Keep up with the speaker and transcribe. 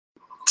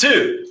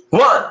2,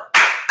 1,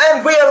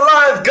 and we are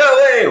live！ 各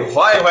位，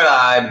欢迎回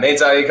来，每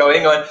早一口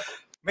英文，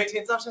每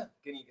天早上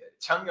给你一个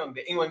常用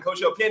的英文口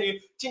说片语。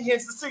今天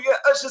是4月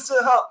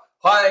24号，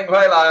欢迎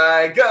回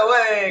来，各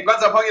位观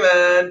众朋友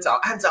们，早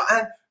安早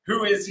安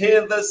 ！Who is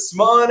here this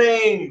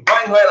morning？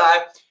 欢迎回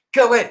来，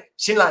各位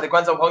新来的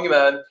观众朋友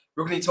们，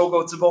如果你错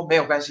过直播没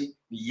有关系，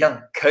你一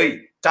样可以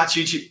打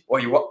出一句，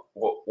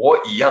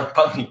我一样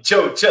帮你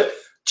纠正。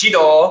记得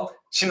哦，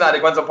新来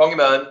的观众朋友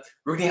们，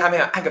如果你还没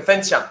有按个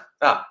分享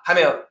啊，还没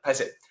有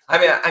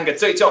按个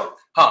追踪，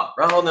好，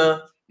然后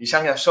呢，你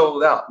想要收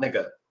到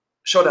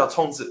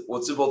通知，我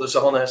直播的时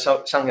候呢，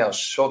想要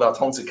收到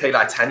通知，可以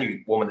来参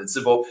与我们的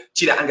直播，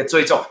记得按个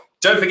追踪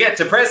 ，Don't forget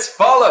to press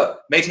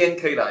follow， 每天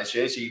可以来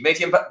学习，每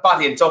天8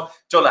点钟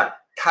就来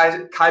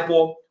开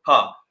播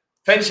哈，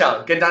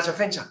跟大家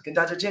分享，跟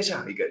大家介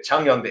绍一个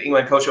常用的英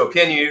文口说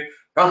片语，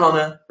然后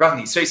呢，让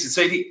你随时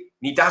随地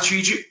你打出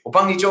一句，我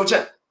帮你纠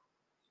正。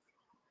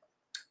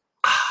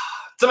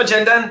这么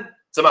简单，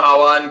这么好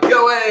玩，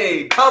各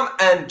位 ，come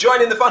and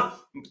join in the fun。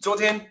昨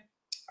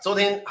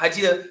天还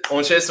记得我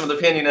们学什么的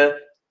片语呢？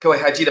各位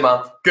还记得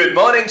吗 ？Good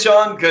morning,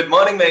 Sean. Good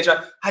morning, Mei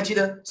Chuan. 还记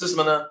得是什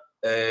么呢？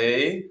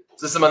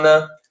是什么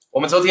呢？我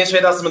们昨天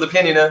学到什么的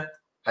片语呢？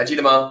还记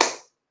得吗？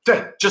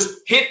对，就是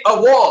hit a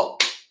wall。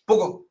不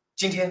过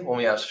今天我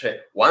们要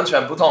学完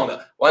全不同的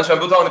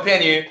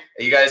片语。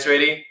Are you guys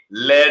ready?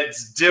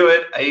 Let's do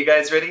it. Are you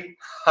guys ready?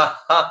 Ha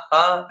ha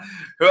ha.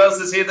 Who else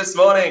is here this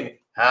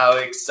morning?How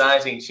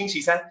exciting！ 星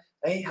期三，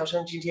好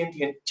像今天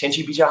天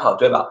气比较好，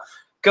对吧？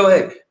各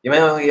位有没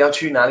有要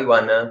去哪里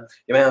玩呢？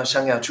有没有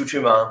想要出去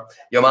吗？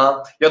有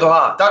吗？有的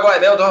话打过来，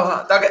没有的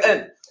话打个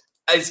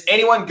N。Is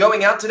anyone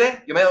going out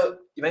today？ 有没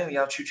有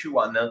要出去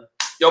玩呢？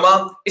有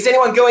吗 ？Is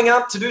anyone going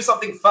out to do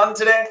something fun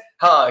today？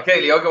 哈，可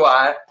以留个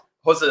Y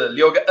或者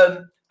留个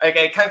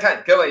N。OK， 看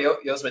看各位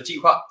有什么计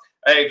划。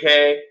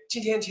OK， 今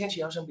天天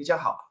气好像比较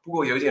好，不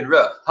过有点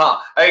热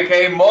哈。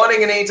OK， morning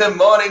Anita,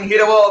 morning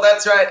hit a wall.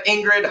 That's right,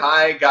 Ingrid.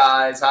 Hi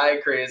guys,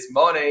 hi Chris.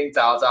 Morning，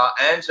 早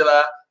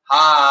Angela.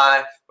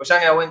 Hi， 我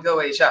想要问各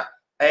位一下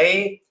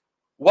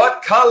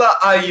，what color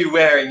are you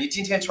wearing？ 你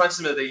今天穿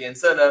什么的颜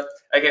色呢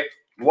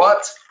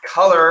 ？OK，what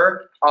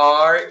color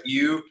are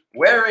you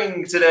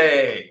wearing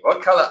today？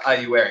 What color are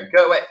you wearing？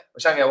 各位，我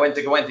想要问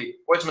这个问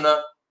题，为什么呢？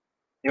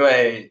因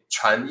为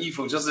穿衣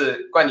服就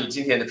是关于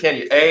今天的片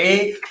语。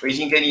我已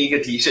经给你一个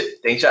提示，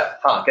等一下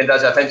哈，跟大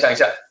家分享一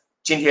下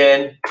今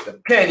天的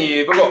片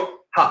语。不过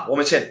好，我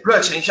们先热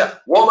身一下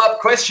 ，warm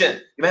up question，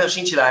 有没有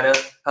兴起来呢？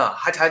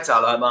还太早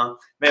了吗？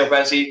没有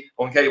关系，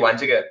我们可以玩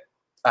这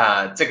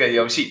个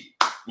游戏，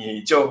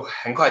你就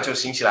很快就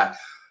醒起来。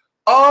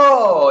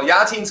Oh,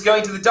 Yatin's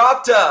going to the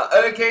doctor.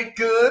 Okay,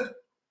 good.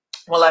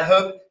 Well, I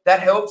hope that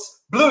helps.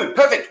 Blue,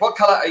 perfect. What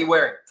color are you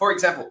wearing? For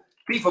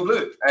example.B for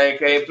blue,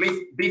 OK,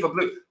 B for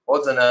blue， 或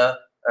者呢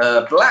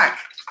black，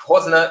 或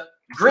者呢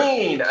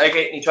green，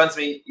 OK， 你穿什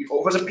么衣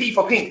服？或者 P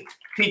for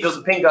pink，P 就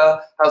是 pink 啊，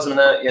还有什么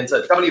呢颜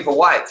色 ？W for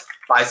white，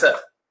 白色。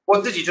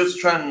我自己就是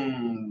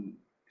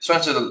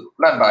算是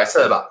蓝白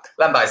色吧，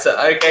蓝白色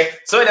 ，OK。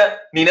所以呢，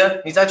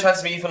你在穿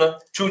什么衣服呢？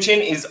楚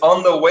清 is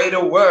on the way to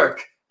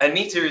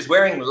work，Anita is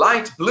wearing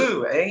light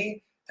blue，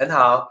 很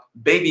好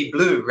 ，baby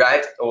blue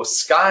right or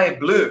sky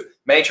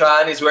blue，Mei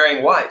Chuan is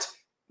wearing white。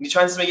你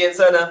穿什么颜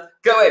色呢？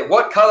各位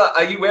 ，What color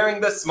are you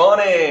wearing this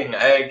morning?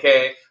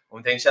 OK， 我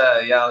们等一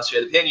下要学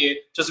的片语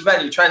就是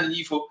关于穿的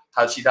衣服，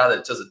还有其他的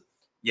就是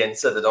颜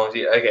色的东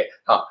西。OK，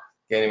 好，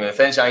给你们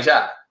分享一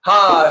下。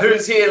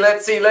Who's here?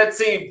 Let's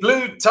see.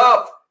 Blue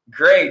top.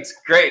 Great.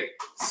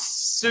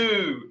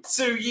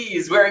 Su Yi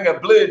is wearing a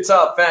blue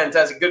top.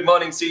 Fantastic. Good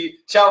morning, Su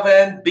Yi. 小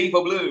芬 B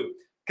for blue.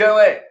 各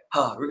位，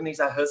如果你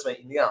在喝什么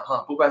饮料，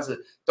不管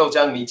是豆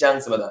浆、米浆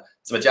什么的，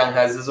什么浆，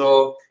还是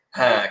说。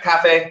咖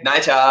啡、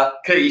奶茶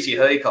可以一起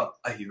喝一口。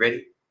Are you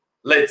ready?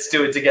 Let's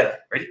do it together.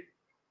 Ready?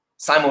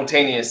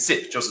 Simultaneous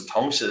sip 就是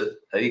同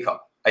时喝一口。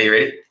Are you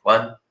ready?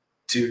 1,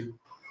 2,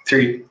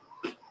 3.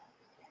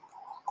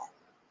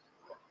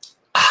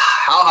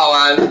 好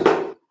玩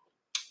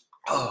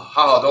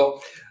好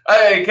多。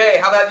Okay,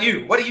 how about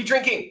you? What are you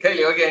drinking? 可以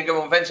留言跟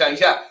我们分享一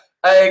下。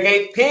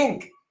Okay,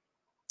 pink.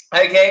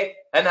 Okay,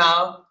 很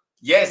好。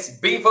Yes,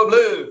 B for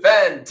blue.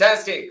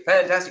 Fantastic.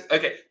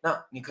 OK，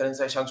 那你可能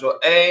在想说，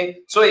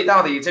所以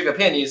到底这个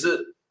片语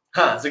是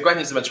关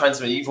于什么穿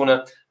什么衣服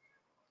呢？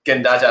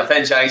跟大家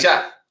分享一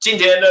下今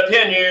天的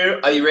片语。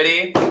Are you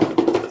ready?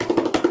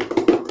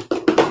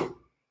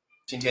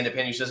 今天的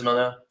片语是什么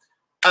呢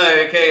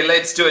 ？OK,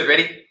 let's do it.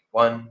 Ready?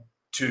 1,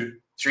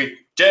 2, 3.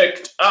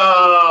 Decked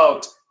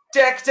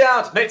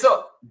out. 没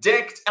错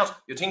 ，decked out.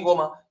 有听过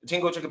吗？有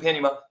听过这个片语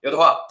吗？有的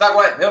话打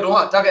过来，没有的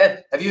话打个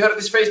N. Have you heard of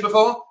this phrase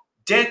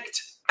before?Decked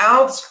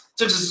out，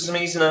 这个是什么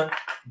意思呢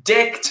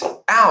 ？Decked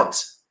out，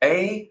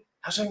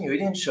 好像有一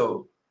点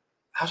手，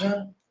好像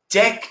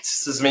decked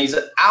是什么意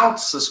思 ？out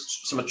是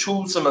什么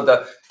出什么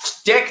的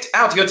 ？Decked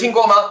out 有听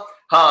过吗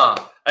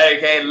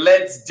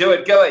？OK，let's do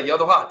it， 各位有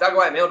的话打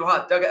过来，没有的话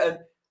打个 N，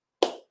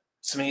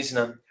 什么意思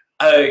呢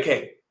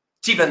 ？OK，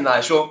 简单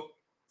来说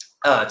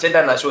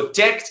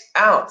 ，decked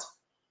out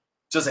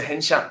就是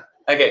很像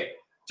 ，OK，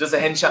 就是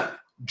很像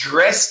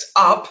dressed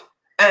up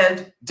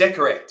and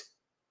decorate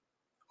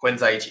混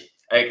在一起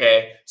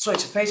 ，OK， 所以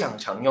是非常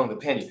常用的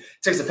片语，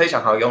这个是非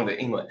常好用的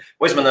英文。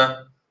为什么呢？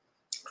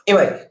因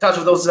为大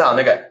家都知道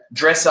那个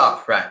dress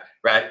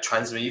up，right，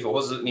 穿什么衣服，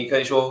或者你可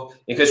以说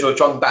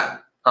装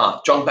扮啊，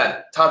装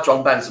扮，他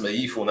装扮什么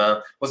衣服呢？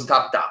或是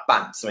他打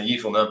扮什么衣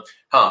服呢？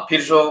啊，譬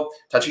如说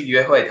他去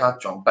约会，他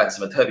装扮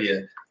什么特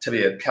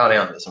别漂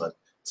亮的什么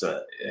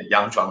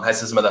洋装还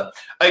是什么的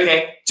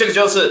 ，OK， 这个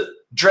就是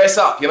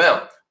dress up 有没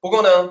有？不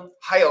过呢，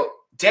还有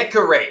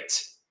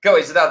decorate， 各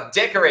位知道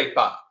decorate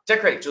吧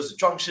 ？decorate 就是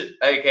装饰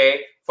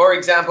 ，OK。For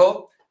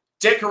example,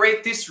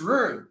 decorate this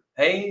room。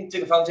哎，这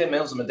个房间没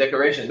有什么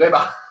decoration， 对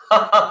吧？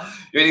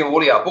有点无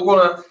聊。不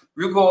过呢，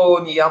如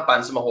果你要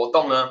办什么活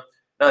动呢，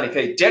那你可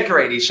以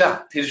decorate 一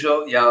下，譬如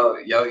说要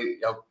有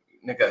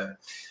那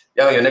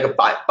个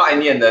拜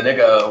年的那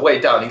个味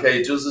道，你可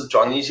以就是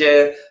装一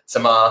些什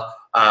么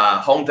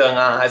红灯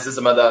啊，还是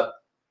什么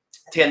的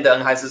天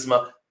灯，还是什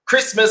么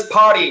Christmas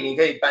party， 你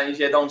可以办一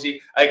些东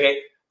西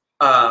 ，OK，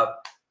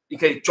 你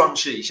可以装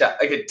饰一下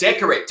 ，OK，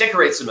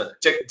 decorate 什么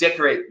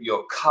 ？decorate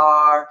your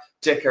car，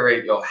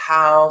 decorate your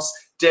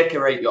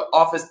house，decorate your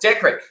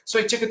office，decorate， 所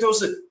以这个都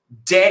是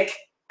deck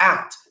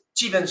out，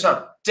 基本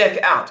上 deck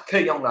out 可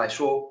以用来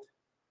说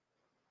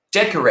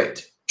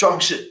decorate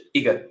装饰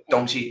一个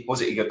东西或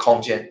者一个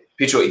空间，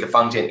比如说一个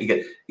房间、一个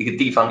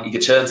地方、一个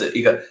车子、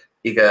一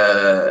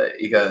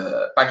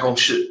个办公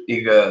室、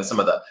一个什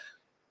么的，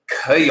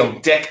可以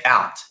用 deck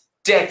out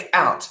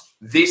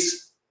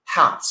this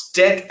house,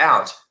 deck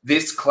out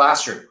this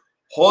classroom，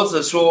 或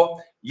者说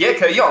也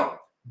可以用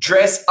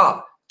dress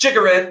up， 这个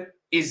人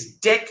is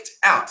decked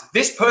out,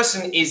 this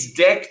person is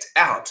decked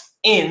out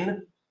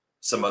in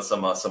什么什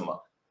么什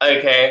么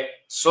 ，OK，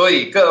 所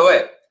以各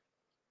位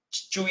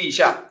注意一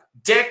下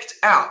 ，decked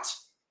out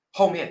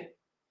后面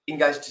应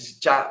该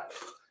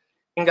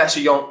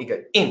是用一个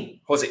in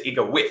或者一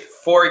个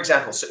with。For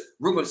example，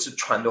 如果是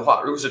穿的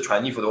话，如果是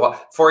穿衣服的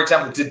话 ，For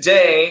example,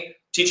 today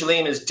Teacher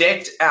Liam is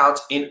decked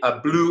out in a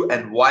blue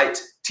and white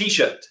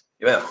T-shirt，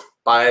 有没有？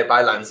白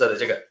蓝色的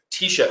这个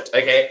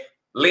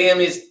T-shirt，OK，Liam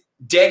is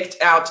decked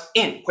out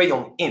in 会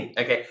用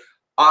in，OK，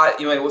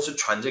 因为我是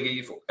穿这个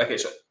衣服 ，OK，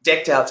 so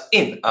decked out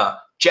in a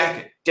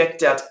jacket,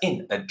 decked out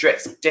in a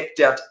dress, decked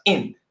out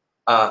in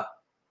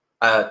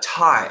a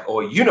tie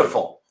or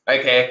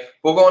uniform，OK，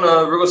 不过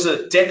呢，如果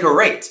是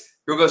decorate，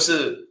 如果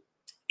是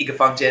一个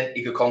房间、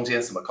一个空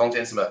间、什么空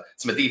间、什么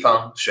地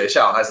方、学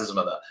校还是什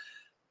么的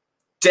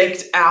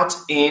 ，decked out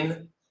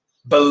in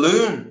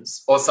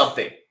balloons or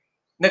something，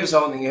 那个时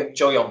候你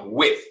就用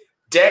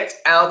with，decked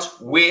out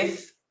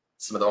with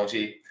什么东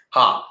西？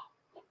哈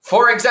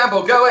 ，For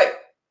example， 各位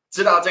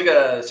知道这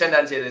个圣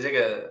诞节的这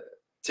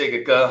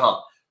个歌哈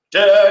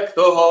 ，Deck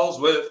the halls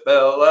with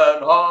bell and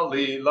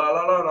holly， 啦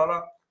啦啦啦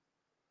啦。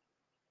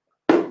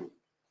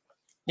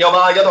有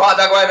吗？有的话，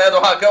大概没有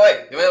的话，各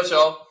位有没有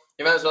熟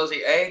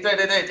悉？哎，对，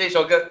这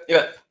首歌，因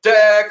为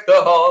Deck the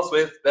halls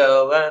with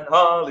bell and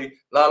holly，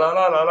 啦啦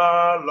啦啦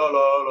啦啦啦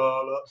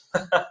啦啦。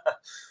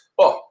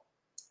哦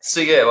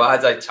，4月我还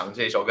在唱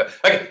这首歌。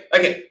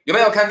OK， 有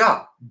没有看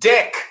到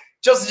deck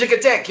就是这个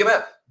deck 有没有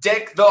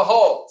 ？Deck the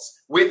halls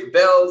with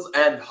bells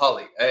and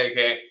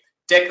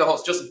holly。OK，deck the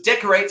halls 就是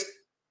decorate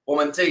我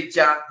们这一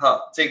家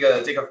哈，这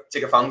个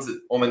房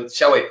子，我们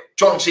稍微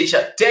装饰一下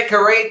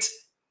 ，decorate。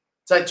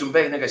在准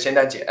备那个圣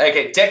诞节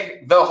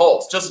 ，OK，deck the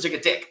halls 就是这个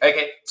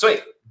deck，OK， 所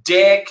以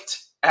decked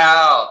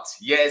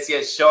out，yes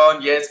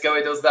Sean，yes 各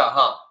位都知道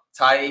哈，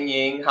蔡莹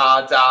莹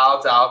哈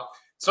早，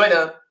所以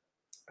呢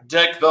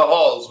deck the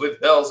halls with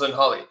bells and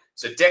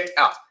holly，so decked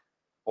out，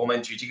 我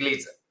们举几个例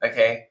子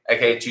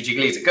 ，OK， 举几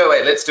个例子，各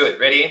位 let's do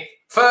it，ready？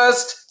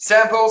 First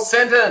sample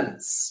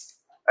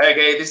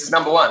sentence，OK，this is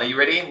number 1， are you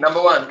ready？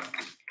 Number 1，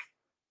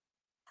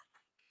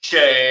 She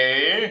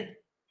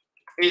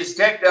is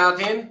decked out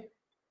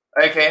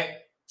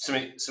in。OK， 什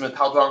么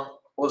套装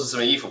或者什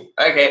么衣服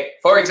 ？OK，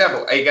 for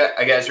example, are you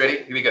guys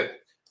ready? Here we go.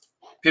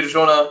 譬如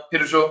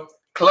说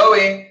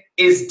Chloe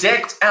is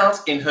decked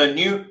out in her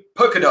new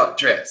polka dot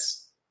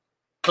dress.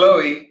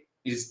 Chloe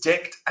is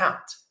decked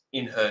out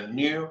in her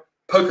new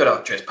polka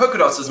dot dress. Polka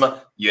dot 是什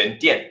么？圆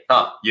点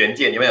啊，圆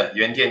点有没有？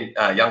圆点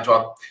洋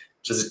装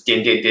就是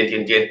点，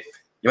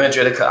有没有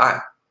觉得可爱？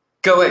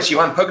各位喜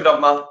欢 polka dot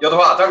吗？有的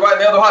话大概，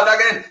没有的话大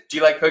概。Do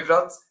you like polka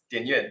dots?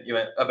 点圆，因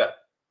为不。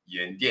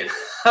圆点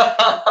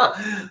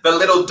The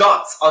little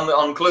dots on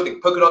clothing,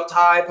 polka dot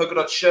tie, polka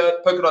dot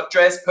shirt, polka dot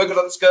dress, polka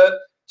dot skirt，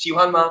 喜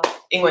欢吗？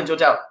英文就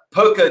叫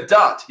polka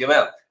dot， 有没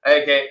有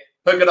 ？OK，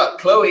 polka dot.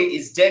 Chloe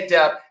is decked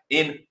out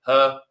in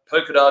her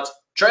polka dot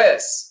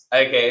dress.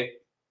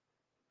 OK，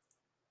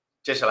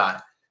 接下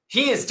来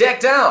He is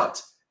decked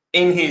out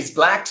in his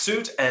black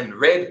suit and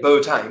red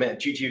bow tie， 有没有？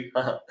居居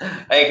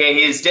OK，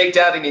 He is decked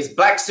out in his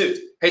black suit，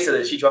 黑色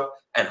的西装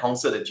and 红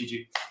色的居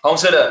居，红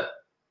色的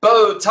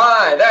bow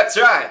tie, that's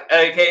right.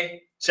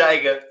 Okay, 下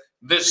一个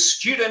The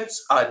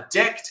students are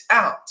decked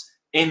out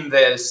in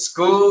their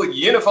school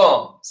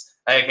uniforms.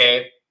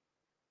 Okay,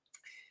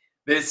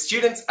 the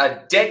students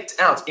are decked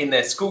out in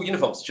their school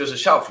uniforms. 就是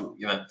校服，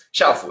有没有？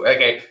校服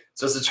 ，OK，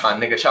就是穿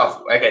那个校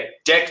服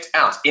 ，OK，decked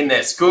out in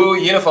their school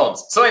uniforms。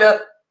所以呢，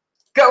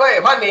各位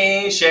换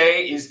你，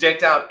谁 is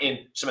decked out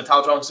in 什么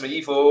套装、什么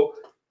衣服？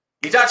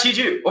你加7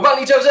句，我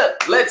帮你纠正。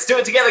Let's do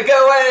it together，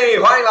 各位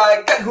欢迎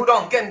来更互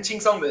动、更轻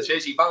松的学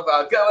习方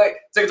法。各位，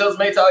这个就是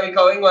每早一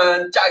口英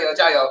文，加油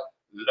加油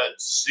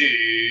 ！Let's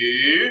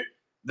see.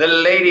 The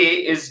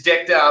lady is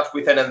decked out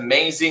with an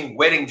amazing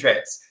wedding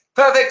dress.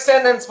 Perfect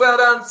sentence. Well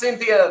done,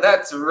 Cynthia.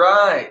 That's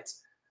right.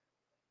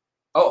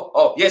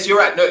 Oh, yes, you're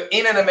right. No,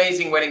 in an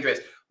amazing wedding dress.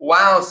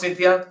 Wow,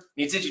 Cynthia,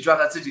 你自己抓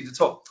到自己的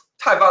错，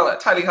太棒了，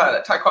太厉害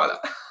了，太快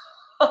了。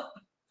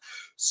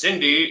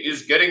Cindy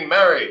is getting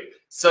married,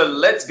 so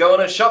let's go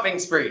on a shopping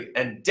spree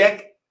and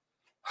deck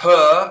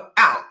her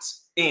out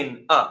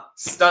in a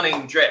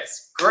stunning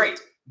dress. Great,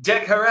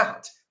 deck her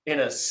out in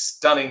a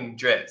stunning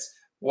dress.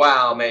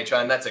 Wow, 美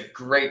川, that's a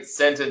great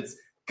sentence.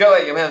 各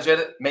位有没有觉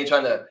得美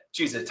川的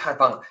句子太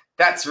棒了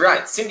 ？That's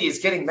right, Cindy is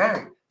getting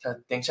married.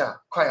 等一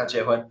下，快要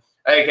结婚。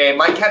Okay,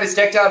 my cat is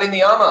decked out in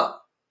the armor.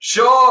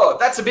 Sure,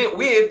 that's a bit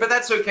weird, but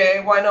that's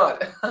okay. Why not?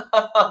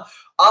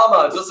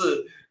 Armor 就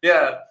是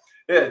yeah,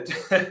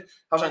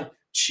 好像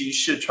骑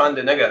士穿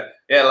的那个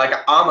yeah, like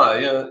an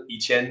armor. 因为以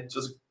前就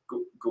是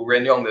古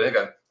人用的那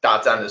个打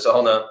仗的时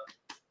候呢。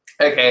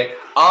Okay,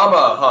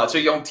 armor 哈，就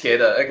用铁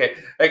的。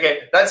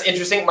Okay, that's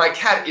interesting. My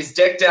cat is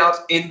decked out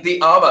in the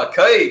armor.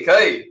 可以，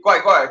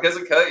怪，可是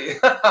可以。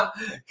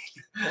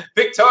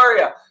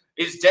Victoria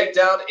is decked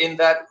out in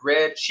that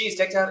red. She's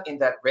decked out in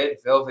that red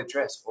velvet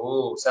dress.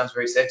 Oh, sounds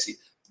very sexy.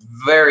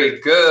 Very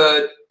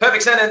good.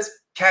 Perfect sentence.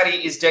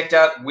 Caddy is decked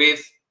out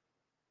with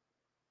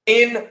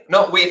in,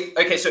 not with.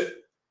 Okay, so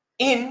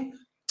in,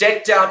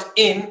 decked out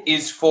in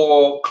is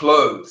for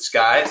clothes,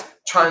 guys.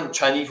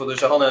 穿衣服的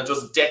时候呢，就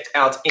是 decked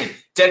out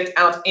in。decked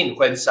out in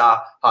婚纱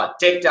哈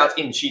 ，decked out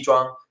in 西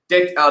装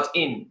 ，decked out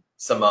in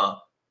什么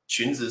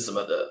裙子什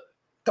么的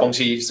东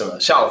西，什么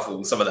校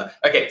服什么的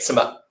 ，OK， 什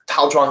么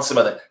套装什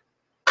么的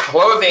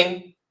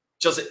 ，clothing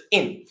就是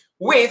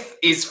in。with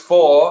is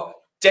for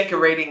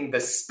decorating the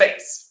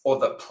space or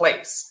the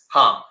place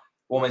哈。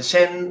我们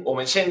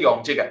先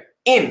用这个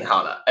in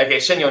好了 ，OK，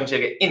 先用这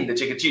个 in 的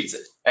这个句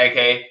子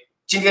 ，OK。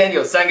今天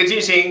有3个句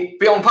型，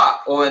不用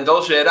怕，我们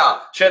都学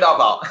到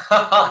饱。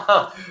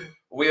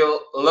We'll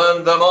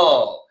learn them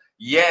all.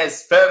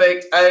 Yes,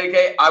 perfect.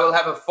 Okay, I will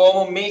have a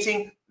formal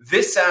meeting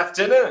this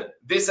afternoon.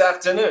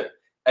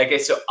 Okay,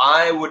 so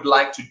I would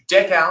like to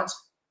deck out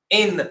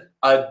in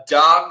a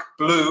dark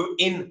blue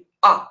in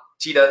a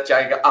记得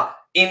加一个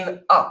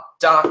in a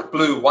dark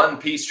blue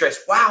one-piece dress.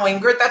 Wow,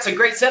 Ingrid, that's a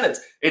great sentence.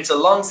 It's a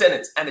long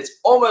sentence and it's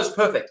almost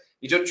perfect.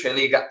 你就缺了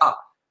一个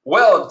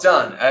Well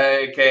done.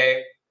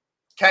 Okay.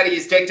 Caddy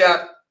is decked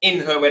out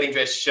in her wedding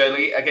dress.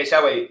 Shirley, okay, 下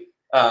位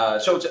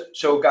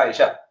修改一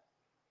下。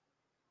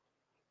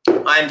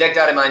I'm decked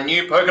out in my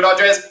new polka dot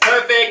dress.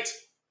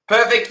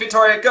 Perfect,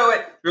 Victoria. 各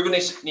位，如果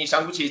你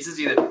想不起自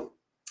己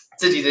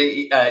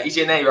的一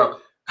些内容，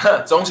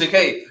总是可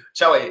以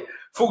稍微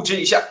复制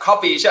一下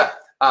 ，copy 一下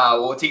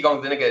我提供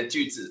的那个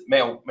句子，没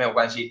有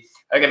关系。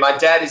Okay, my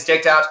dad is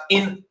decked out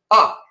in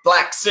a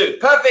black suit.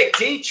 Perfect,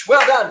 teach.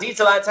 Well done. 第一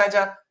次来参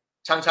加，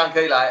常常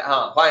可以来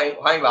欢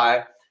迎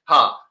来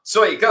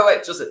所以各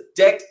位就是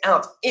decked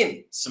out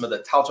in 什么的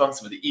套装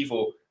什么的衣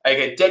服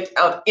 ，OK decked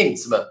out in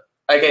什么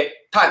 ，OK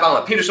太棒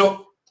了。譬如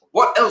说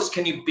 ，What else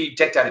can you be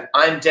decked out in?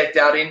 I'm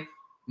decked out in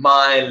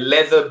my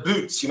leather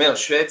boots. 有没有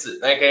靴子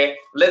 ？OK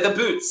leather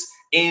boots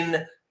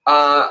in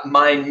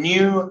my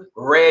new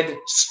red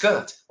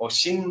skirt. 我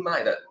新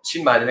买的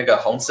那个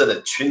红色的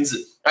裙子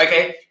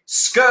 ，OK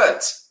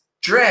skirt,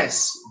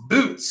 dress,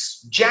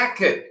 boots,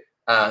 jacket,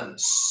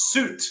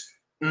 suit.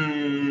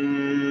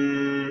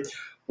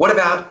 What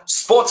about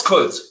sports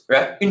clothes,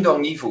 right? 运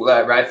动衣服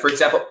right? For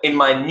example, in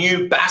my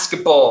new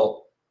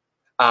basketball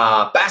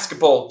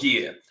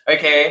gear,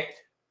 okay?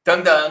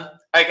 等等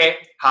okay?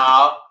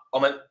 好，我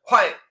们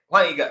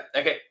换一个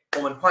okay?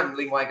 我们换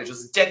另外一个就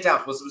是 decked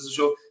out， 我是不是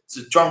说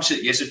是装饰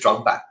也是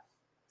装扮？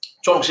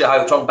装饰还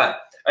有装扮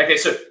Okay,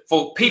 so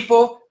for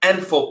people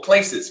and for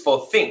places,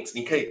 for things,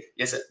 你可以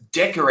也是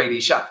decorate 一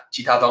下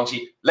其他东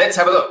西。Let's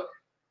have a look.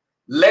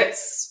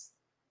 Let's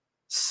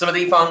什么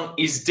地方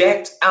is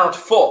decked out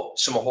for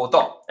什么活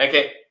动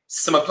 ？OK，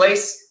 什么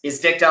place is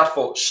decked out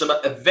for 什么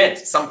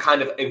event，some kind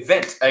of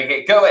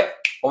event。OK， 各位，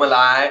我们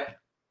来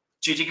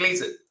举几个例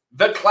子。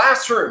The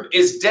classroom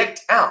is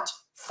decked out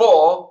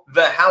for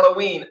the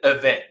Halloween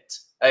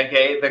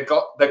event。OK，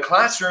 the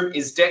classroom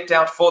is decked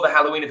out for the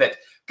Halloween event。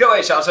各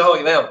位小时候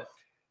有没有？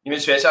你们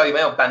学校有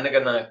没有办那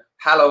个呢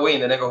Halloween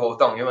的那个活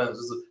动？有没有就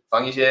是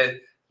放一些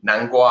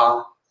南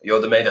瓜，有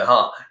的没的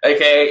哈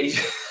 ？OK，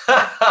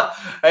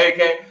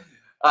 OK。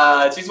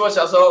其实我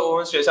小时候我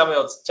们学校没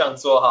有这样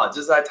做哈，就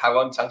是在台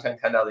湾常常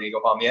看到的一个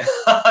画面，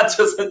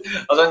就是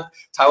好像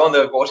台湾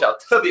的国小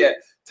特别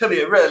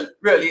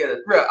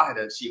热爱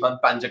的喜欢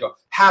办这个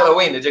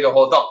Halloween 的这个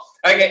活动。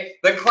Okay,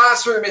 the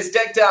classroom is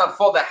decked out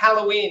for the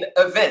Halloween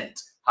event.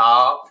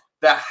 好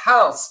 ，the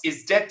house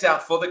is decked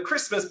out for the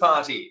Christmas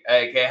party.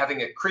 Okay,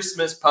 having a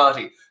Christmas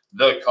party.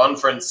 The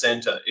conference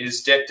center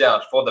is decked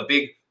out for the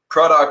big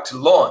product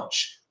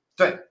launch.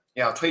 对。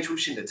要推出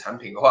新的产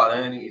品的话，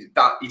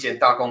一间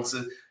大公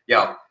司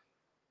要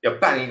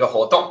办一个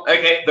活动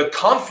 ，OK？The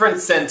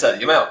conference center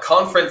有没有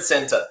 ？Conference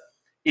center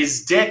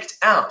is decked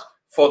out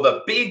for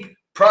the big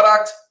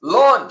product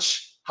launch。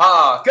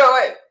好，各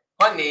位，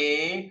欢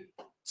迎。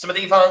什么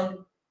地方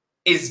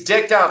is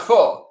decked out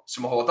for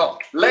什么活动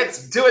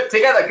 ？Let's do it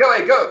together， 各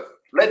位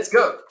go，Let's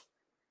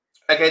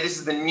go。Okay, this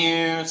is the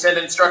new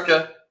sentence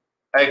structure.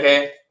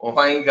 Okay, 我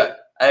换一个。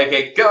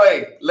Okay, 各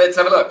位 let's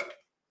have a look.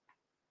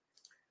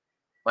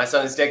 My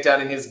son is decked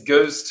out in his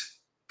ghost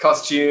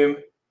costume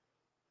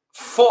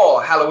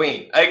for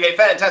Halloween. Okay,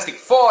 fantastic.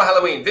 For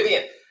Halloween.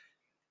 Vivian.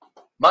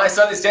 My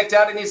son is decked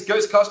out in his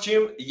ghost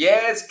costume.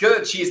 Yes,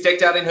 good. She is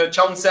decked out in her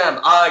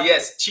Cheongsam.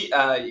 Yes.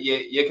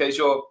 也可以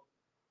说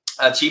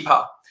旗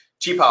袍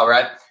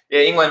right?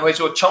 英文会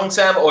说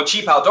Cheongsam or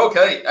旗袍都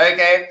可以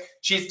Okay,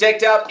 she's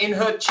decked out in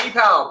her 旗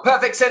袍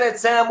Perfect sentence,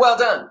 Sam. Well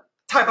done.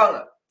 太棒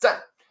了，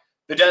赞。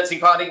The dancing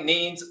party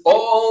needs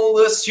all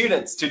the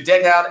students to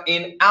deck out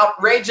in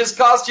outrageous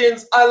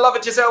costumes. I love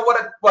it, Giselle.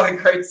 What a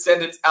great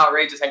sentence.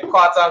 Outrageous. 很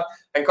夸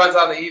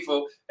张的衣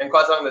服，很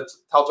夸张的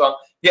套装。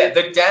Yeah,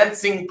 the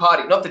dancing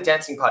party. Not the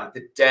dancing party,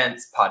 the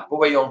dance party. 不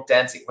会用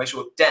dancing, 会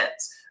说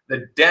dance. The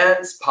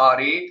dance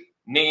party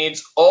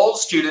needs all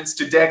students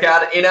to deck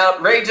out in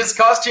outrageous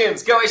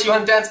costumes. 各位喜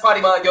欢 dance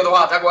party 吗？有的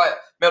话打过来，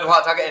没有的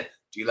话打个 N.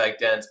 Do you like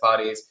dance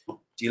parties?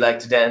 Do you like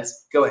to dance?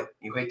 各位，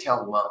你会跳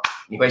舞吗？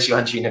你会喜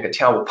欢去那个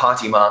跳舞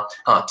party 吗？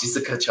迪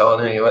斯科球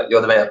那有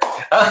的没有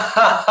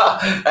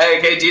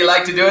？Okay, do you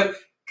like to do it?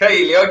 可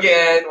以留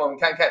言，我们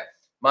看看。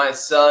My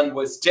son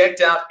was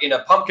decked out in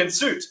a pumpkin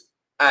suit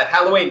at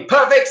Halloween.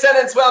 Perfect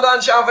sentence. Well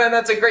done, Xiaofan.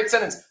 That's a great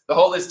sentence. The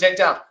hall is decked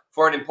out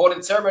for an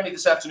important ceremony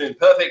this afternoon.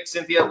 Perfect,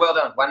 Cynthia. Well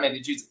done. 完美的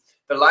句子。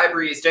The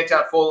library is decked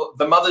out for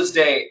the Mother's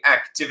Day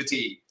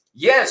activity.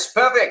 Yes,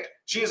 perfect.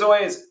 She is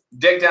always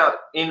decked out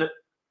in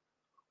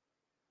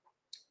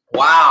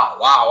Wow.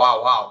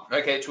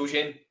 Okay, 出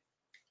现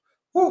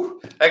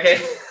Okay.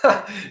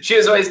 She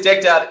is always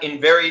decked out in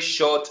very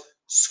short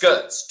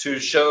skirts to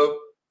show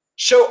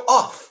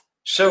off.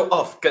 Show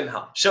off 更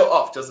好 Show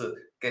off 就是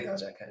给大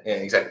家看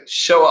Yeah, exactly.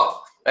 Show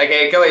off.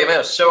 Okay, 各位有没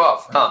有 show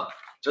off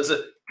就是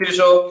譬如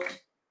说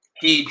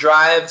he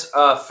drives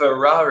a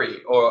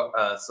Ferrari or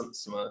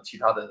什么其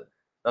他的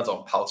那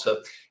种跑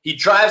车 He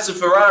drives a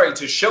Ferrari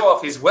to show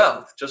off his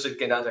wealth 就是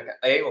给大家看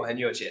我很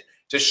有钱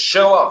To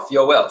show off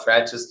your wealth,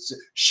 right? Just to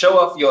show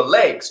off your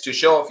legs, to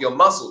show off your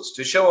muscles,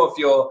 to show off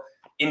your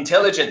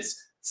intelligence.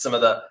 Some of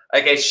the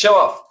okay, show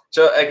off.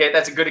 So okay,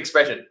 that's a good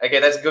expression.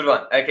 Okay, that's a good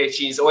one. Okay,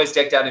 she's always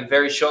decked out in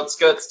very short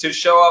skirts to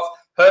show off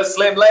her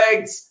slim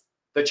legs.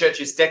 The church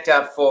is decked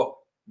out for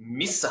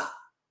Missa.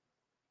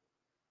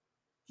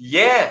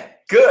 Yeah,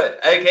 good.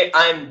 Okay,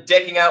 I'm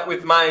decking out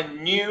with my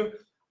new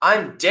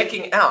home.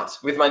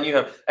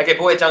 Okay,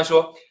 不会这样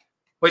说，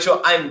会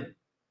说 I'm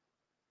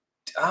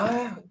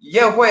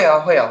yeah, 会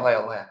啊，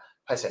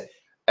拍谁？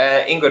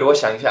英国的我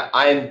想一下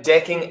I'm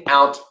decking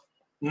out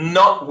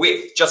not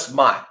with, just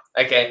my.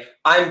 Okay,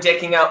 I'm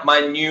decking out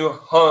my new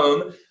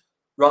home.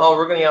 然后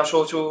如果你要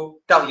说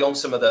出到底用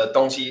什么的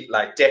东西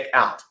来 deck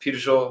out， 譬如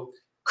说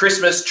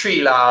Christmas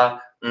tree 啦，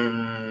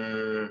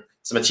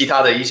什么其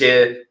他的一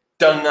些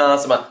灯啊，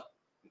什么，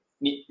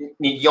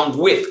你用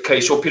with 可以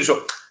说，譬如说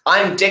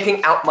I'm decking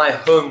out my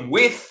home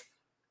with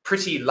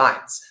pretty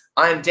lights.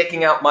 I'm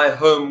decking out my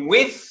home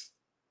with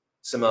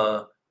什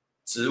么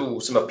植物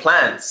什么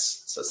plants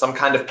some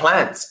kind of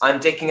plants I'm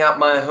decking out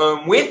my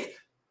home with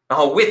然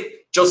后 with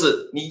就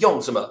是你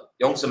用什么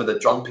的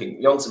装品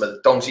用什么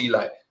东西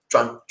来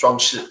装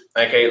饰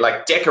okay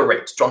like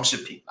decorate 装饰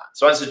品吧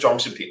算是装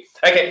饰品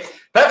okay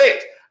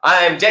perfect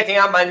I'm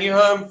decking out my new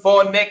home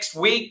for next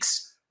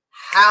week's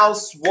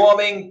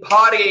housewarming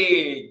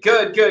party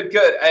good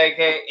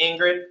okay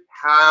Ingrid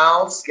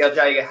house 要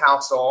加一个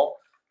house 哦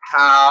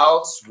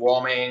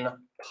housewarming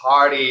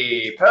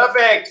Party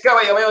perfect 各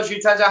位有没有去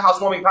参加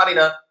housewarming party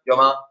呢有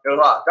吗有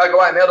的话打个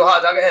Y 没有的话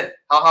打个 N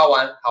好好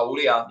玩好无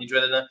聊你觉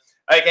得呢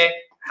Okay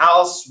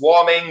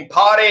housewarming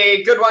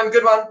party good one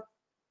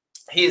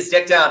He is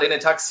decked out in a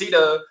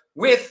tuxedo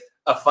with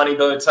a funny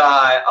bow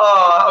tie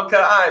how可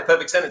愛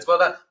perfect sentence well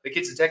done the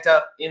kids are decked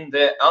out in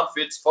their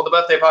outfits for the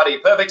birthday party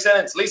perfect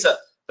sentence Lisa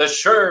the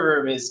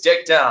showroom is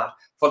decked out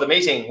for the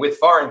meeting with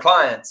foreign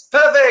clients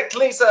perfect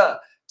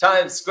Lisa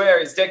Times Square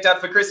is decked out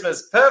for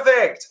Christmas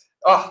perfect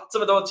这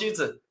么多句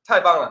子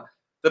太棒了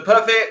The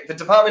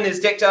department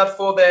is decked out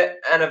for their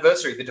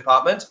anniversary. The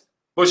department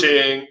不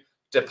行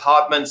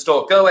Department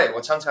store 各位我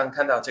常常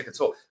看到这个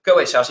错各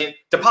位小心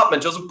Department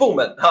就是部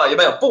门有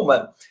没有部门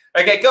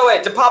OK 各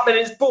位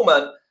Department is 部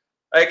门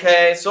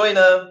OK 所以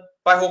呢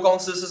百货公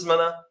司是什么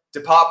呢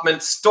Department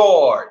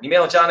store 里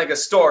面有加那个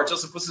store 就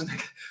是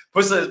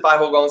不是百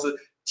货公司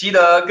记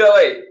得各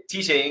位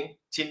提醒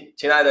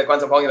亲爱的观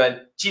众朋友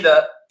们记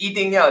得一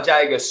定要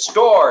加一个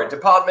store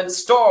Department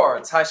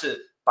store 才是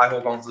百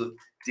货公司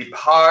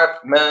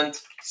Department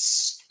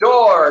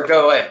store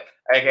各位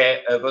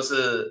OK 而不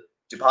是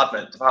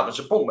Department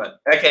是部门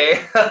OK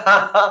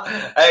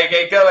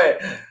OK 各位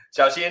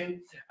小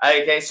心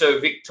OK so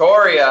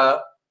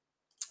Victoria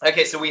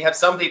Okay, so we have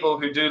some people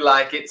who do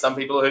like it, some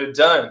people who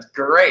don't.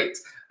 Great.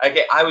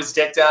 Okay, I was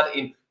decked out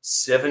in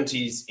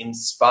 70s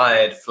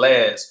inspired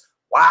flares.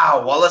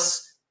 Wow,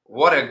 Wallace,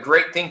 what a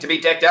great thing to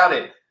be decked out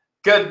in.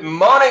 Good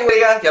morning,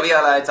 Leah.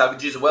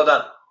 Well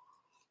done.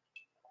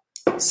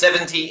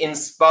 70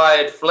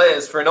 inspired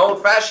flares for an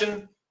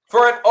old-fashioned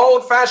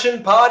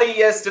party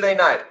yesterday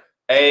night.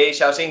 哎，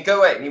小心各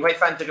位，你会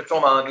犯这个错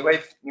吗？你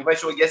会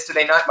说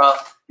yesterday night 吗？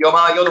有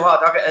吗？有的话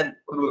大概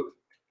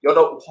有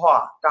的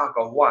话大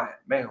个 Y，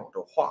 没有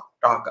的话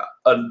大个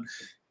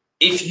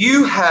N。If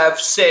you have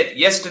said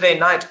yesterday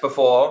night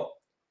before，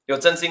 有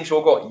真心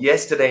说过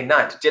yesterday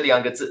night 这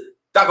两个字，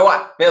大个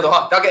Y， 没有的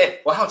话大个 N。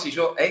我好奇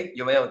说，哎，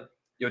有没有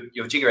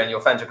几个人有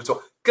犯这个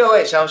错？各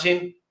位小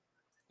心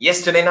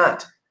 ，yesterday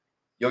night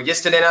有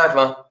yesterday night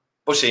吗？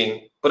不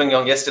行，不能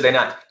用 yesterday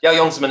night， 要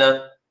用什么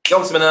呢？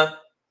用什么呢？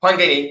还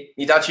给你，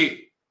你答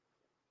去。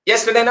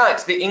Yesterday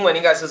night 的英文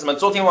应该是什么？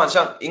昨天晚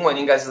上英文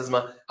应该是什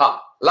么？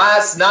好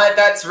 ，Last night.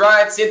 That's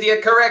right,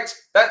 Cynthia. Correct.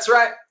 That's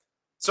right.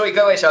 所以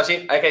各位小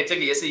心 ，OK， 这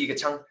个也是一个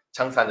常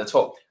犯的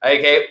错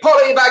 ，OK， 破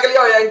了100个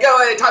留言，各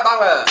位太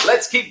棒了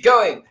 ，Let's keep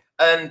going.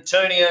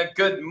 Antonia,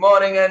 good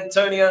morning,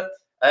 Antonia.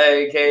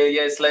 Okay,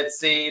 yes, let's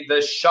see.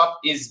 The shop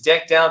is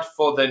decked out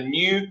for the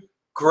new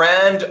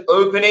grand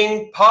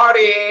opening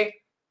party.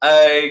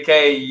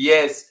 Okay,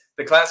 yes,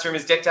 the classroom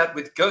is decked out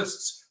with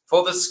ghosts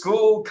for the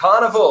school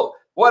carnival.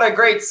 What a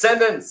great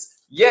sentence.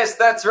 Yes,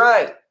 that's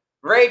right.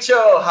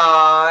 Rachel,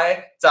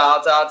 hi. 早，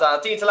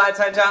第一次来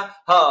参加。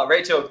好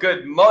 ，Rachel,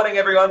 good morning,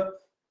 everyone.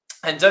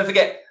 And don't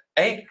forget,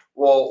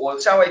 我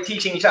稍微提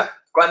醒一下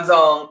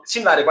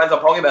新来的观众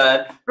朋友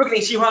们，如果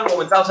你喜欢我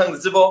们早上的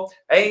直播，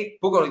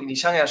不过你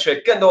想要学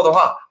更多的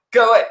话，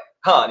各位，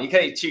你可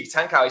以去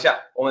参考一下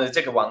我们的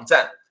这个网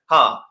站，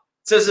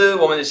这是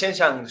我们的线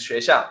上学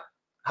校，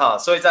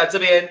所以在这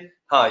边，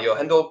有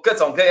很多各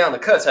种各样的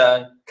课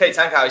程可以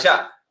参考一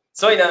下。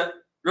所以呢，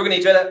如果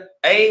你觉得，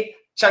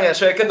想要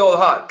学更多的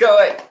话，各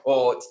位，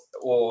我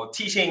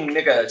提醒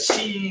那个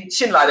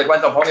新来的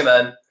观众朋友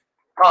们，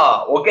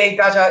我给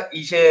大家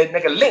一些那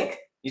个 link，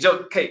 你就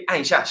可以按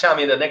一下下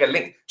面的那个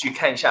link 去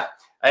看一下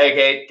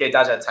 ，OK， 给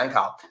大家参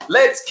考。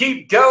Let's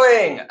keep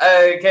going.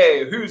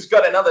 Okay, who's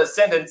got another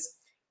sentence?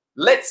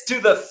 Let's do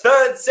the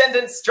third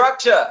sentence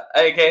structure.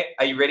 Okay,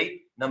 are you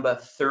ready? Number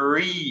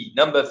three,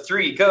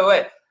 各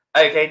位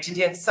 ，OK， 今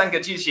天3个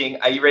句型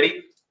 ，Are you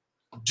ready?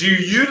 Do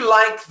you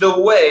like the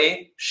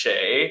way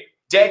谁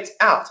decked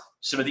out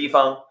什么地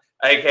方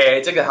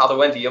 ？OK， 这个好的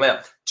问题有没有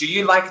 ？Do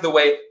you like the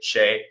way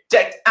谁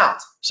decked out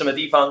什么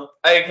地方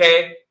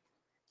 ？OK，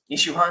 你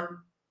喜欢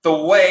the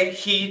way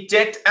he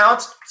decked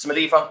out 什么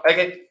地方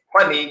 ？OK，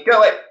 换你各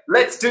位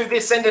 ，Let's do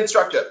this sentence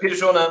structure。譬如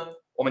说呢，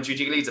我们举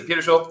几个例子，譬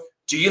如说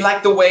 ，Do you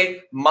like the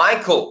way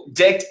Michael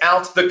decked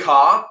out the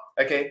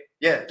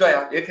car？OK，yeah， 对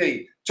啊，也可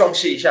以装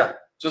饰一下，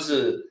就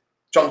是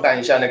装扮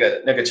一下那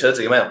个车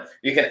子有没有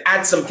 ？You can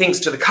add some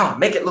things to the car,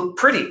 make it look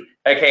pretty.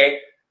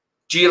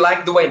 OK，Do you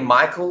like the way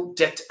Michael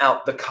decked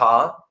out the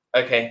car?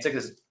 OK， 这个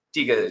是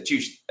第一个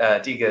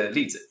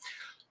例子。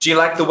Do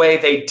you like the way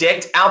they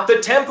decked out the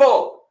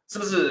temple？ 是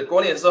不是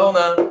过年的时候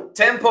呢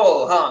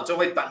 ？Temple 就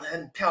会摆得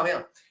很漂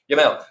亮，有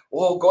没有？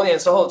我过年的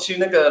时候去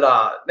那个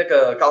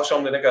高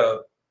雄的那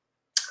个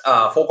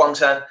佛光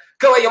山，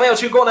各位有没有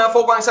去过呢？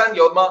佛光山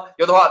有吗？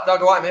有的话大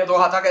概没有的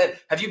话大概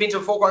Have you been to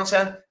佛光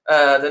山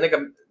的那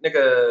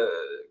个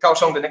高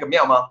雄的那个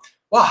庙吗？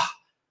哇，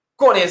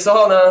过年的时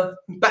候呢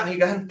办了一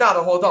个很大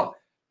的活动，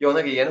有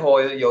那个烟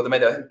火，有的没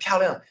的，很漂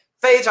亮，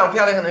非常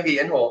漂亮的那个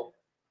烟火，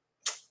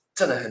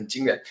真的很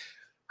惊人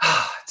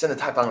真的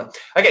太棒了。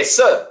Okay,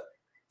 so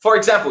for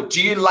example, do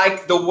you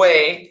like the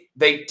way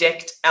they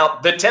decked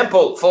out the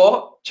temple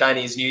for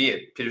Chinese New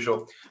Year? 譬如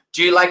说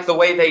Do you like the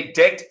way they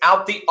decked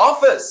out the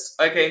office?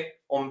 Okay,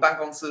 我们办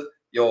公司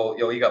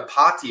有一个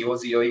party 或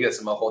是有一个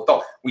什么活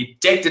动 We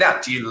decked it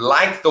out. Do you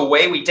like the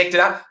way we decked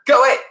it out? 各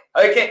位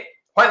OK,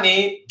 换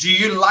你 Do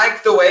you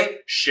like the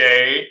way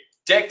谁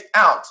decked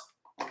out?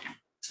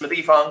 什么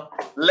地方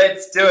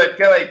Let's do it.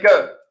 各位 Go.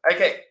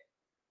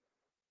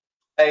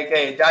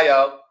 OK, 加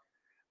油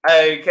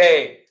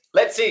OK,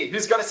 let's see.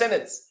 Who's got a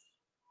sentence?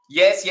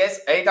 Yes.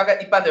 大概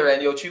一半的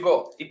人有去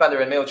过，一半的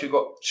人没有去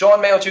过。Sean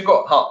没有去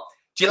过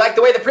，Do you like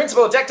the way the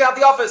principal decked out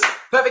the office?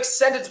 Perfect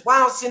sentence.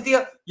 Wow,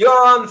 Cynthia, you're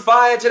on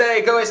fire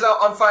today. 各位知道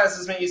on fire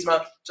是什么意思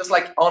吗？ Just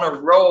like on a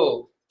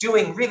roll,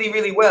 doing really,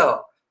 really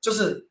well. 就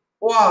是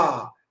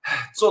哇，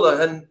做得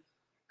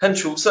很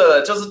出色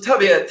的，就是特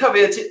别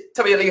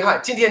厉害。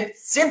今天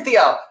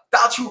Cynthia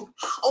打出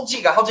好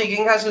几个，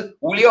应该是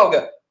5、6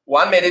个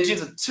完美的句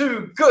子。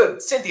Too good,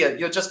 Cynthia.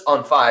 You're just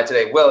on fire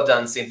today. Well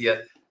done, Cynthia.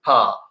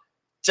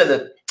 真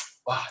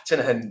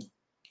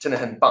的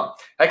很棒。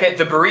Okay,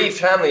 the bereaved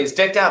family is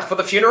decked out for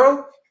the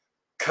funeral.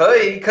 可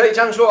以这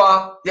样说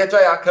啊。Yeah,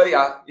 对啊，可以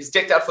啊。Is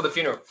decked out for the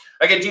funeral.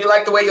 Okay, do you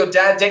like the way your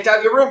dad decked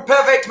out your room?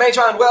 Perfect,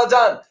 Matron. Well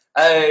done.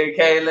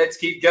 Okay, let's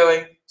keep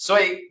going.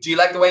 所以 do you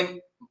like the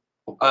way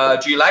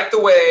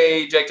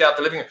decked out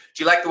the living room?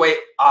 Do you like the way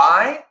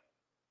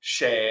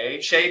谁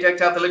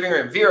decked out the living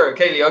room? Vera,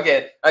 Kaylee,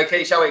 okay.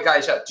 Okay, 稍微改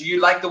一下。Do you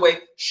like the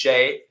way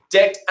谁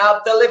decked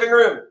out the living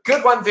room?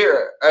 Good one,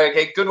 Vera.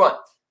 Okay, good one.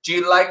 Do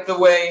you like the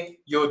way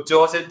your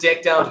daughter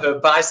decked out her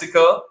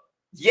bicycle?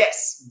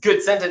 Yes.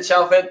 Good sentence,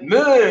 Xiaofen.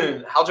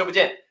 Moon. 好久不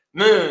见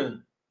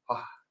Moon.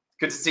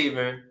 Good to see you,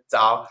 Moon.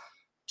 早.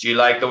 Do you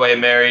like the way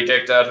Mary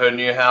decked out her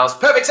new house?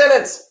 Perfect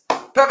sentence.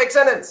 Perfect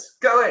sentence.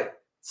 各位，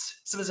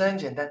是不是很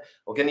简单？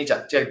我跟你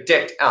讲，这个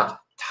decked out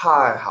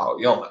太好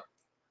用了。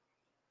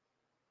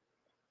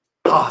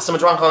什么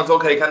状况都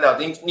可以看到，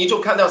你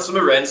就看到什么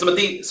人、什么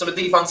地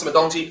方、什么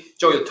东西，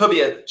就有特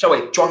别稍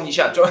微装一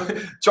下，装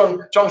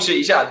饰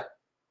一下，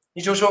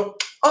你就说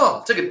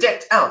这个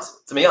decked out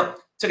怎么样？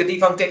这个地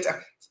方 decked out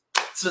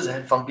是不是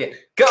很方便？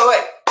各位，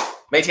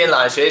每天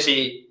来学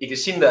习一个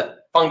新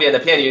的方便的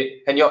片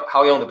语，很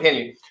好用的片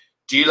语。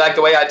Do you like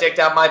the way I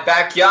decked out my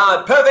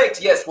backyard?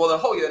 Perfect. Yes, 我的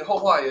后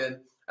花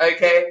园。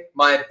Okay,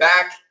 my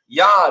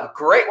backyard.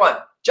 Great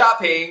one. 嘉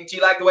平 do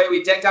you like the way we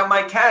decked out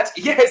my cat?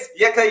 Yes,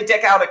 也可以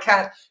deck out a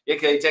cat, 也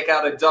可以 deck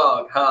out a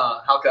dog.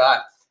 好可爱，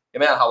有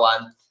没有好玩？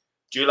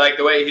 Do you like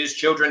the way his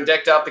children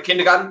decked out the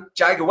kindergarten?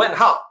 加一个问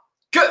号。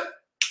Good.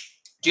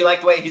 Do you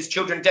like the way his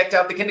children decked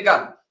out the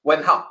kindergarten?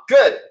 问号。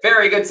Good.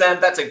 Very good,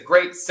 Sam. That's a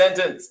great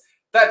sentence.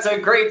 That's a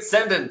great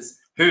sentence.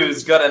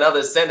 Who's got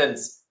another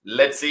sentence?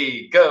 Let's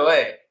see. Go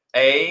away.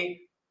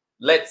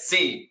 Let's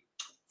see.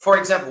 For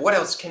example, what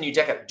else can you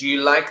deck out? Do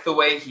you like the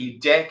way he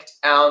decked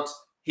out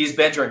his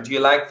bedroom? Do you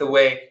like the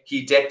way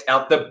he decked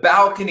out the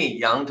balcony?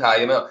 阳台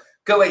有没有？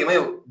各位有没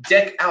有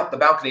deck out the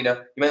balcony 呢？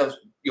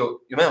有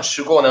没有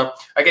试过呢？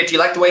 Okay, do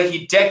you like the way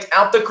he decked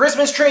out the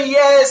Christmas tree?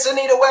 Yes,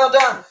 Anita, well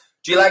done.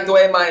 Do you like the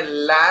way my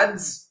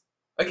lads?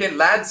 Okay,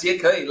 lads 也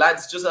可以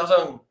 ，lads 就是好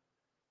像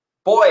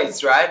boys,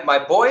 right?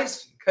 My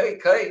boys 可以。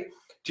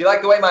Do you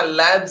like the way my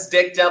lads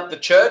decked out the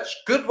church?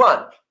 Good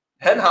one.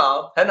 很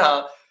好。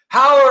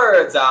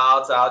Howard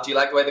早。Do you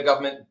like the way the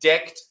government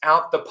decked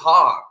out the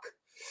park?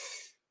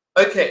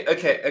 Okay.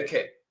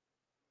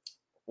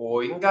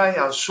 我应该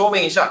要说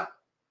明一下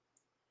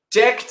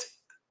 ，decked，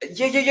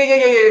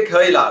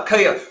 可以了。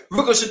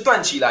如果是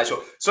短期来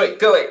说，所以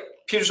各位，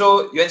譬如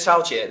说元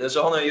宵节的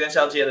时候呢，元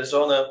宵节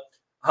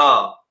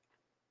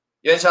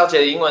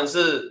的英文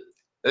是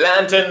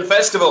Lantern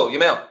Festival， 有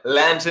没有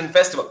 ？Lantern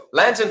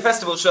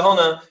Festival 的时候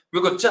呢，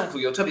如果政府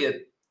有特别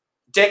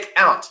deck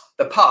out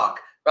the park，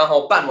 然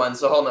后办完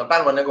之后呢，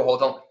办完那个活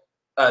动，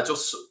就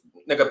是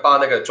把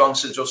那个装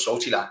饰就收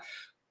起来。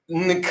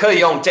可以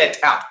用 deck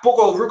out， 不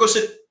过如果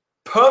是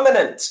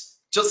permanent，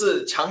 就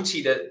是长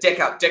期的 deck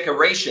out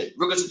decoration，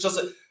 如果是就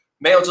是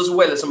没有就是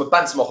为了什么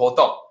办什么活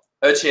动，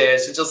而且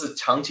是就是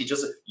长期就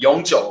是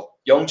永久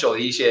的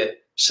一些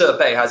设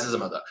备还是什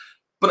么的，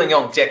不能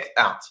用 deck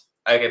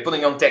out，OK， 不能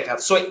用 deck out，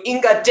 所以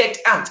应该 deck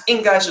out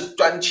应该是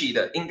短期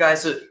的，应该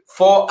是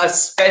for a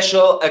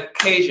special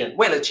occasion，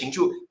 为了庆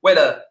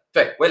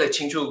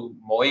祝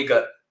某一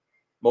个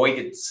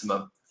什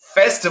么。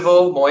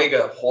Festival 某一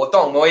个活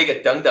动，某一个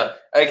等等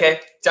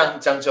 ，OK， 这样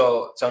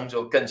就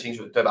更清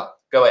楚，对吧？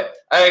各位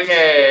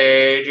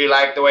 ，OK，Do you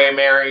like the way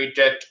Mary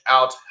decked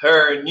out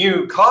her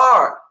new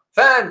car?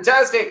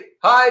 Fantastic.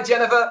 Hi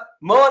Jennifer.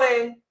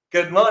 Morning.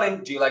 Good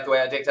morning. Do you like the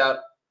way I decked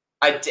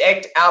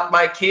out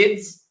my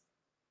kids?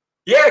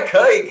 Yeah,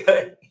 可以。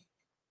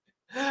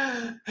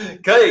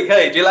Do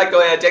you like the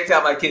way I decked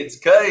out my kids?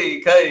 可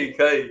以，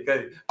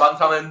帮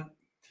他们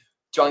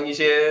装一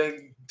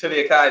些特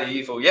别可爱的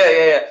衣服。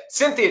Yeah.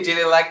 Cynthia, do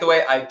you like the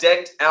way I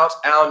decked out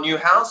our new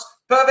house?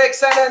 Perfect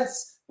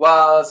sentence.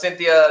 Wow,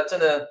 Cynthia, 真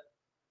的，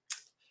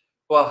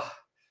哇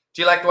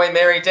Do you like the way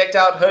Mary decked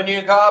out her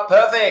new car?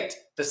 Perfect.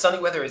 The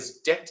sunny weather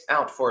is decked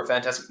out for a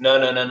fantastic. No.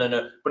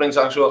 不能这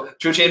样说。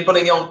主持人不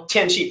能用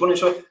天气，不能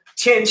说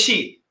天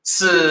气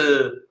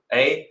是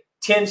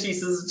天气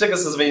是这个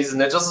是什么意思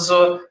呢？就是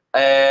说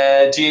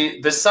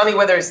the sunny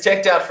weather is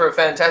decked out for a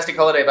fantastic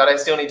holiday, but I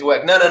still need to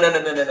work. No.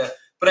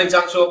 不能这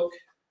样说。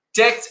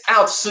Decked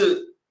out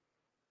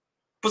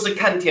不是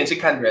看天是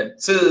看人，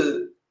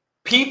是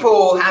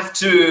people have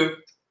to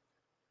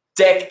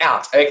deck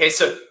out. Okay,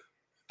 so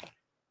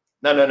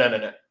no.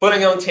 不能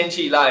用天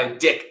气来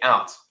deck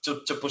out， 就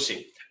不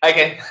行。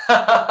OK，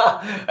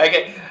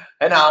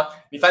 很好。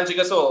你翻这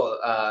个时候，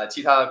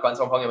其他观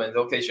众朋友们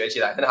都可以学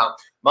起来，很好。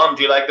Mom,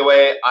 do you like the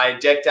way I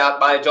decked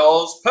out my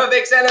dolls?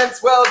 Perfect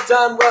sentence. Well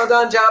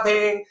done, 嘉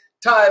平，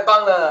太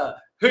棒了。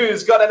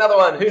Who's got another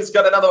one?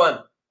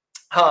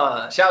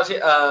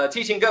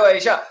 提醒各位一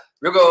下，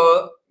如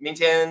果明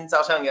天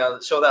早上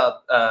要收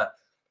到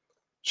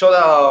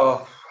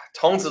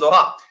通知的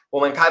话，我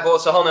们开播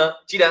的时候呢，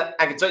记得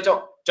按个追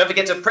踪。Don't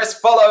forget to press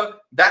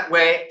follow. That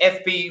way,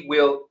 FB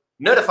will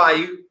notify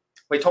you.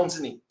 会通知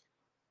你。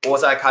我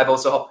在开播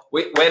的时候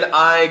when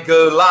I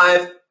go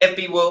live,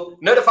 FB will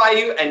notify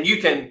you, and you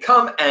can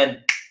come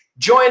and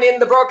join in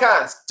the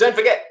broadcast. Don't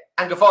forget,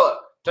 按个 follow.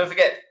 Don't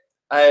forget.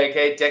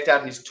 Okay, decked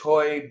out his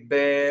toy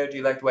bear. Do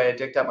you like the way I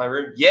decked out my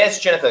room?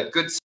 Yes, Jennifer.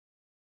 Good.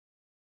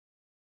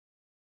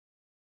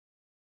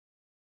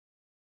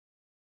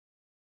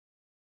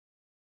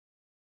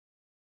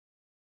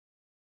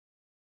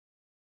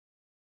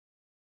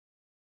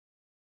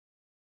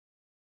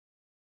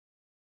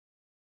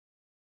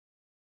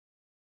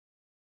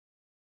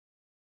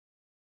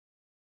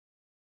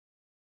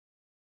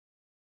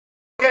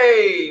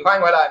 OK， 欢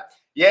迎回来。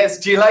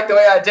Yes, do you like the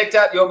way I decked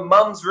out your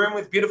mum's room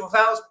with beautiful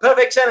flowers?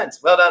 Perfect sentence.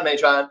 Well done,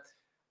 Meitran.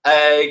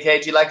 Okay,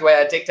 do you like the way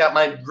I decked out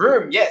my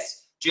room?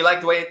 Yes. Do you like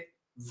the way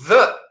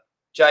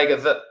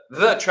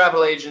the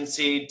travel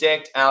agency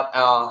decked out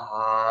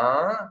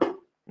our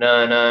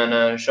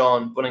No,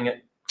 Sean, putting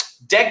it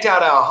decked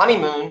out our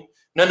honeymoon.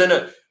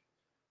 No.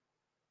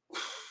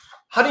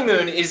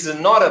 Honeymoon is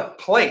not a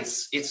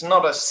place, it's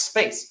not a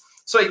space.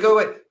 所以各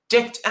位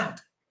decked out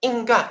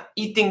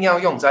一定要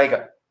用在一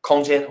个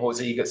空间或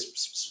者一个，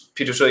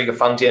譬如说一个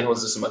房间或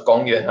者是什么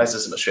公园还是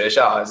什么学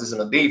校还是什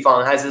么地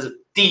方还是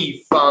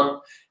地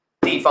方。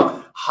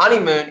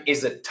Honeymoon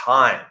is a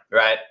time,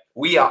 right?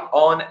 We are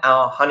on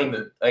our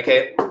honeymoon,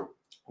 okay?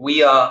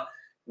 We are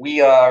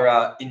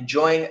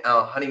enjoying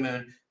our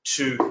honeymoon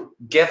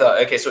together,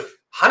 okay? So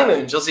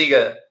honeymoon 就是一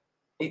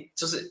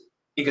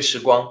个时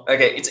光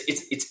okay? It's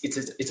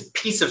a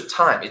piece of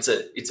time. It's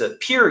a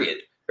period,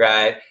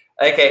 right?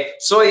 Okay,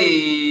 所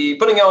以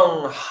不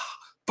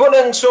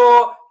能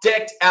说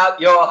decked out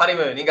your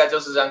honeymoon， 应该就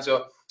是这样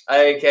说。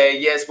Okay,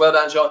 yes, well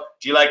done, Sean.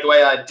 Do you like the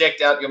way I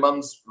decked out your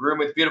mom's room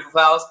with beautiful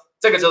flowers?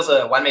 这个就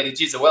是完美的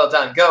句子 ，well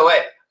done， 各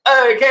位。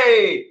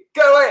Okay，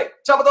 各位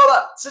差不多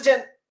了，时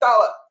间到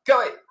了，各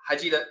位还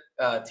记得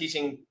提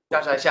醒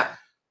大家一下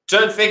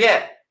 ，Don't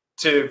forget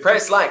to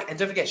press like and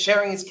don't forget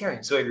sharing is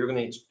caring。所以如果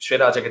你学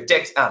到这个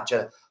decked out， 觉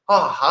得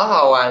好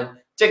好玩，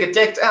这个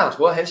decked out，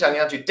 我很想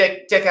要去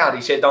deck out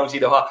一些东西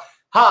的话，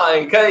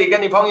你可以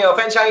跟你朋友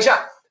分享一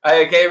下。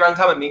可以让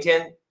他们明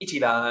天一起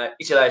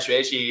来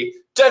学习。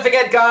Don't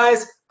forget,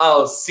 guys.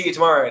 I'll see you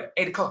tomorrow at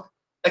 8 o'clock.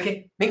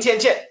 Okay, 明天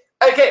见。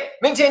Okay,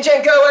 明天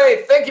见，各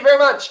位。Thank you very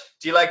much.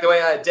 Do you like the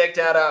way I decked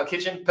out our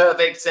kitchen?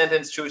 Perfect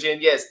sentence 出现。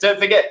Yes. Don't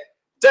forget.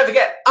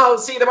 I'll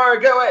see you tomorrow,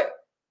 各位。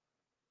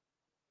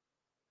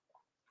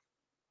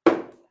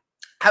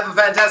Have a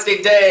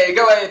fantastic day,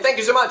 各位。Thank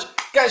you so much.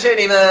 感谢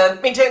你们，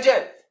明天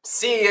见。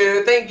See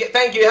you. Thank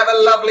you. Have a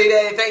lovely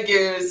day. Thank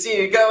you.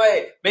 See you, 各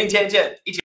位。明天见。一起。